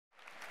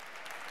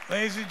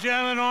Ladies and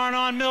gentlemen,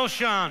 Arnon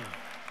Milchan.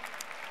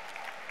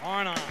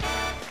 Arnon.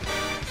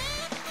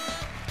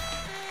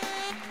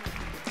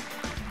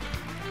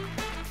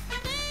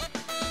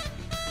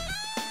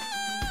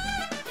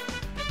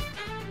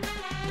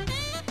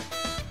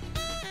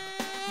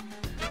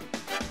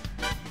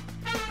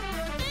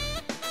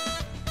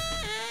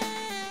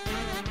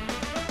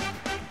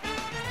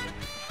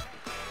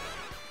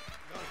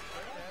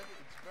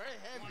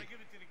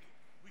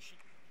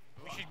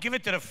 We should give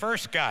it to the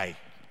first guy.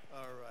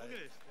 All right. Look at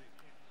this thing.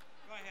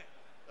 Go ahead.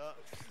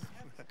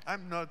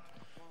 I'm not.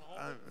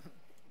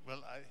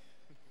 Well,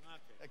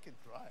 I can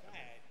try. Go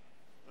ahead.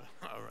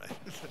 All right.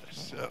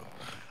 So,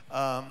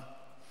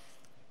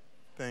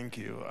 thank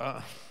you.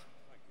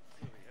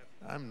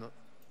 I'm not.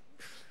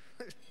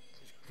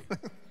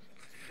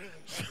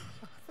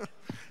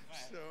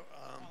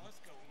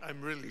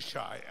 I'm really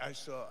shy.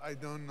 I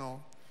don't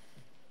know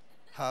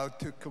how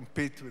to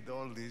compete with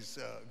all these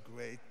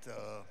great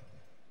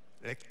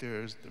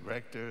actors,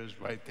 directors,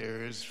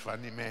 writers,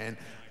 funny men.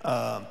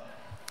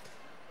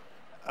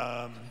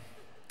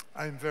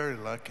 I'm very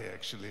lucky,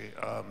 actually.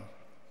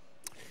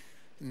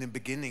 In the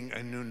beginning,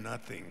 I knew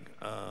nothing.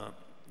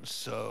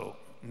 So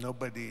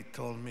nobody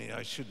told me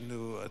I should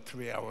do a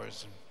 3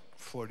 hours and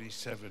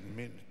 47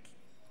 minutes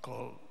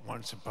called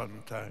Once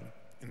Upon a Time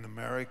in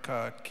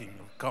America, King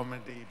of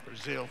Comedy,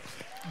 Brazil.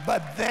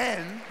 But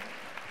then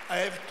I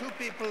have two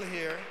people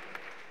here,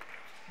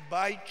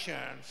 by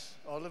chance,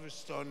 Oliver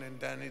Stone and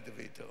Danny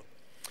DeVito.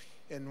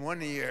 In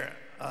 1 year,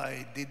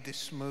 I did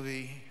this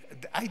movie.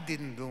 I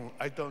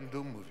don't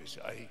do movies.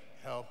 I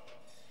help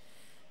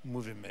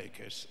movie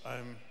makers.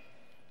 I'm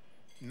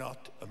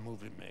not a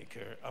movie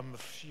maker. I'm a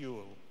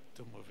fuel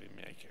to movie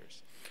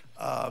makers.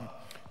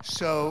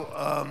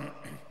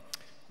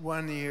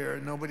 1 year,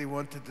 nobody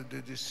wanted to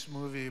do this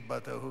movie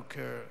about a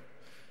hooker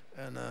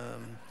and a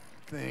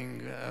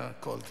thing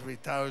called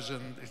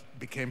 3000. It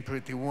became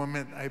Pretty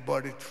Woman. I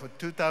bought it for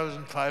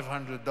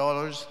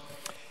 $2,500.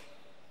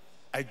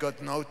 I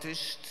got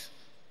noticed.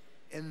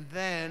 And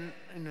then,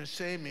 in the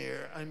same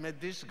year, I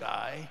met this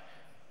guy.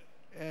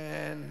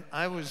 And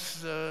I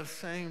was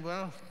saying,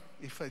 well,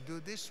 if I do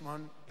this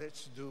one,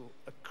 let's do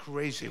a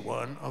crazy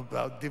one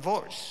about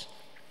divorce.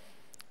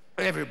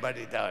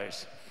 Everybody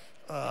dies.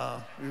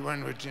 We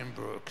went with Jim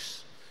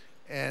Brooks.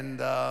 And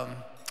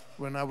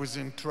when I was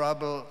in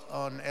trouble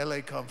on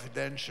LA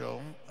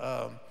Confidential,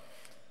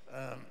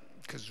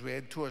 because we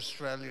had two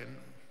Australian,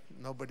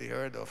 nobody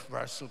heard of,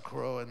 Russell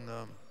Crowe and,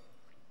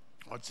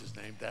 what's his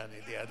name, Danny,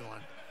 the other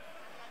one?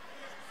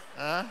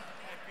 Huh?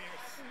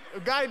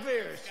 Guy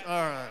Pearce.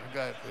 All right,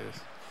 Guy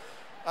Pearce.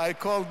 I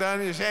called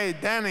Danny and said,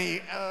 hey,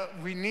 Danny,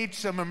 we need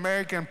some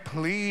American,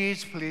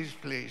 please, please,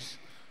 please.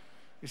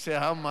 He said,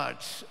 how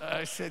much?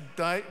 I said,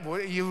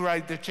 you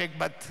write the check,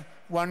 but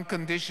one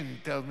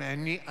condition, tell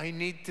me, I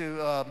need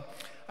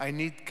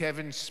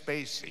Kevin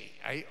Spacey.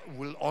 I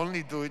will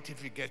only do it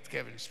if you get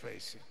Kevin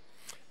Spacey.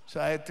 So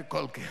I had to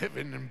call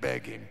Kevin and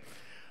beg him.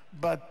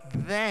 But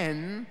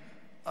then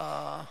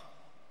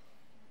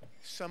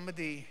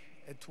somebody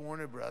at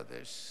Warner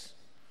Brothers,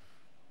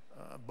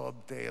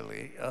 Bob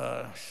Daly,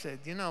 said,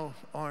 you know,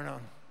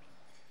 Arnon,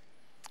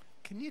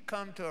 can you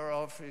come to our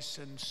office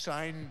and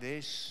sign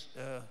this?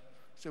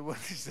 So what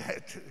is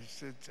that? He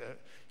said,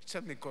 it's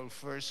something called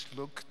first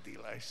look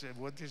deal. I said,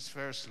 what is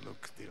first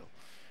look deal?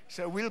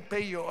 So we'll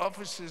pay your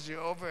offices,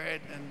 your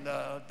overhead, and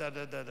I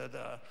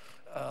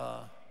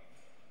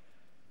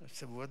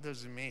said, what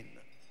does it mean?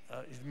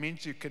 It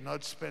means you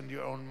cannot spend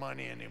your own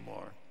money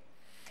anymore.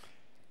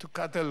 To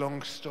cut a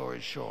long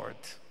story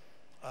short,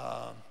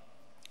 I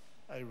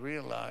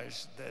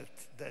realized that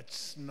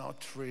that's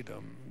not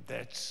freedom,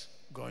 that's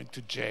going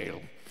to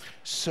jail.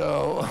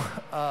 So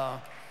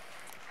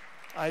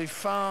I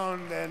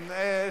found,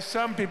 and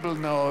some people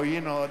know,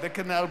 you know, the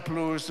Canal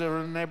Plus,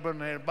 or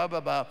Nebronair, blah,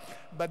 blah, blah.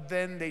 But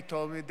then they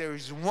told me there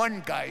is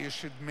one guy you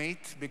should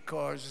meet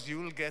because you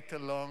will get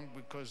along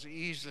because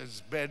he's as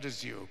bad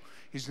as you.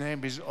 His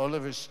name is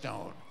Oliver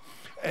Stone.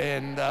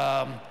 And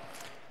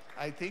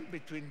I think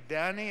between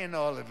Danny and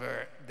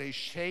Oliver, they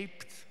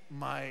shaped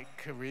my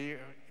career,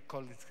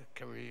 call it a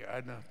career, I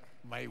don't know,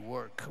 my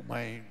work,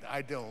 my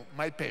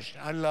passion.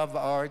 I love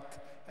art.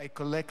 I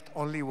collect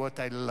only what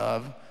I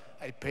love.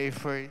 I pay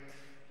for it.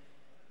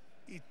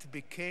 It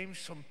became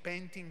some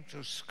painting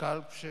to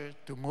sculpture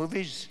to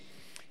movies.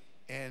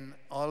 And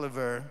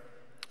Oliver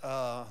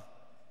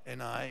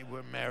and I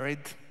were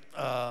married,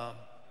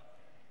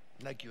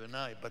 like you and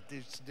I, but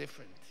it's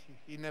different.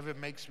 He never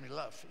makes me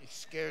laugh. He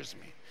scares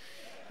me.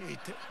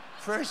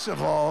 First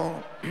of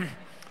all,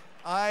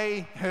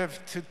 I have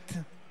to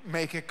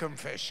make a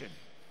confession.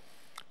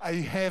 I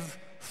have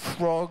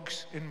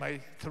frogs in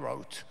my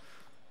throat.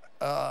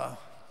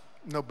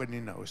 Nobody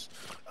knows.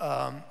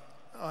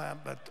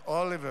 But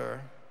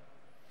Oliver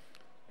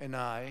and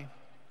I,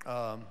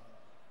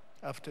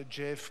 after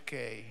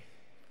JFK,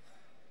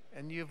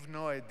 and you have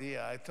no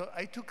idea,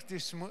 I took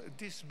this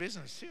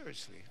business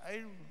seriously.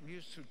 I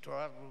used to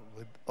travel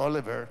with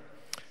Oliver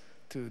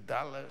to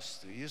Dallas,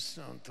 to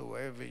Houston, to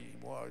wherever he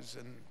was,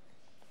 and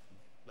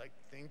like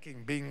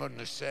thinking being on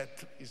the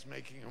set is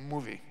making a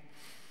movie.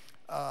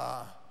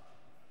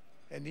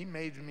 And he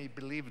made me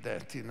believe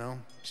that, you know.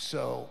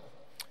 So,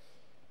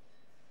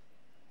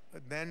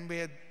 but then we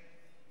had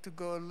to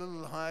go a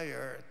little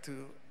higher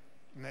to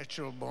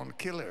natural born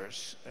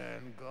killers.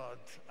 And God,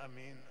 I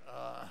mean,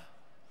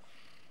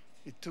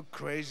 it too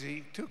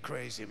crazy,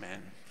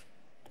 man.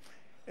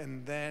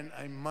 And then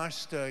I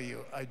must tell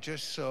you, I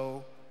just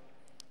saw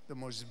the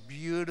most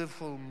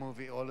beautiful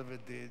movie Oliver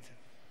did.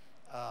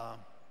 I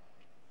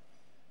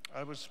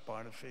was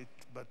part of it,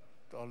 but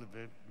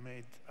Oliver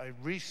made, I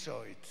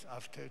re-saw it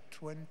after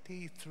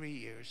 23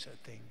 years, I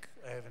think.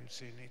 I haven't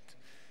seen it,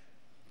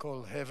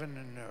 called Heaven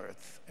and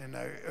Earth. And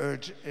I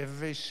urge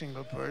every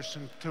single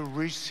person to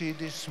re-see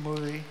this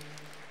movie.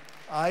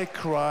 I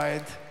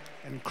cried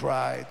and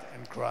cried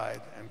and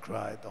cried and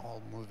cried the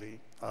whole movie.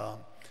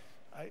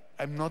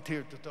 I'm not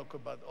here to talk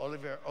about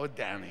Oliver or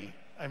Danny.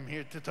 I'm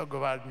here to talk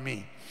about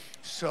me.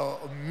 So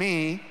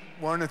me,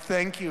 want to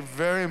thank you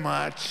very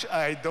much.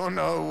 I don't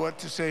know what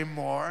to say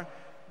more,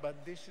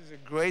 but this is a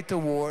great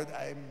award.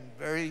 I'm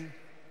very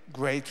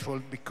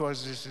grateful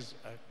because this is,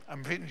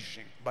 I'm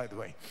finishing, by the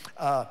way.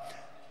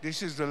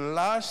 This is the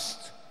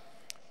last,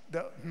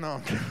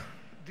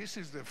 this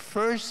is the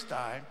first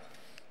time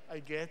I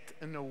get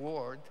an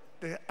award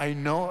that I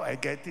know I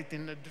get it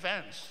in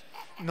advance.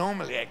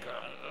 Normally I go,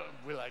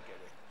 will I get it?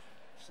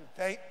 So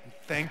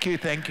thank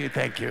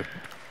you.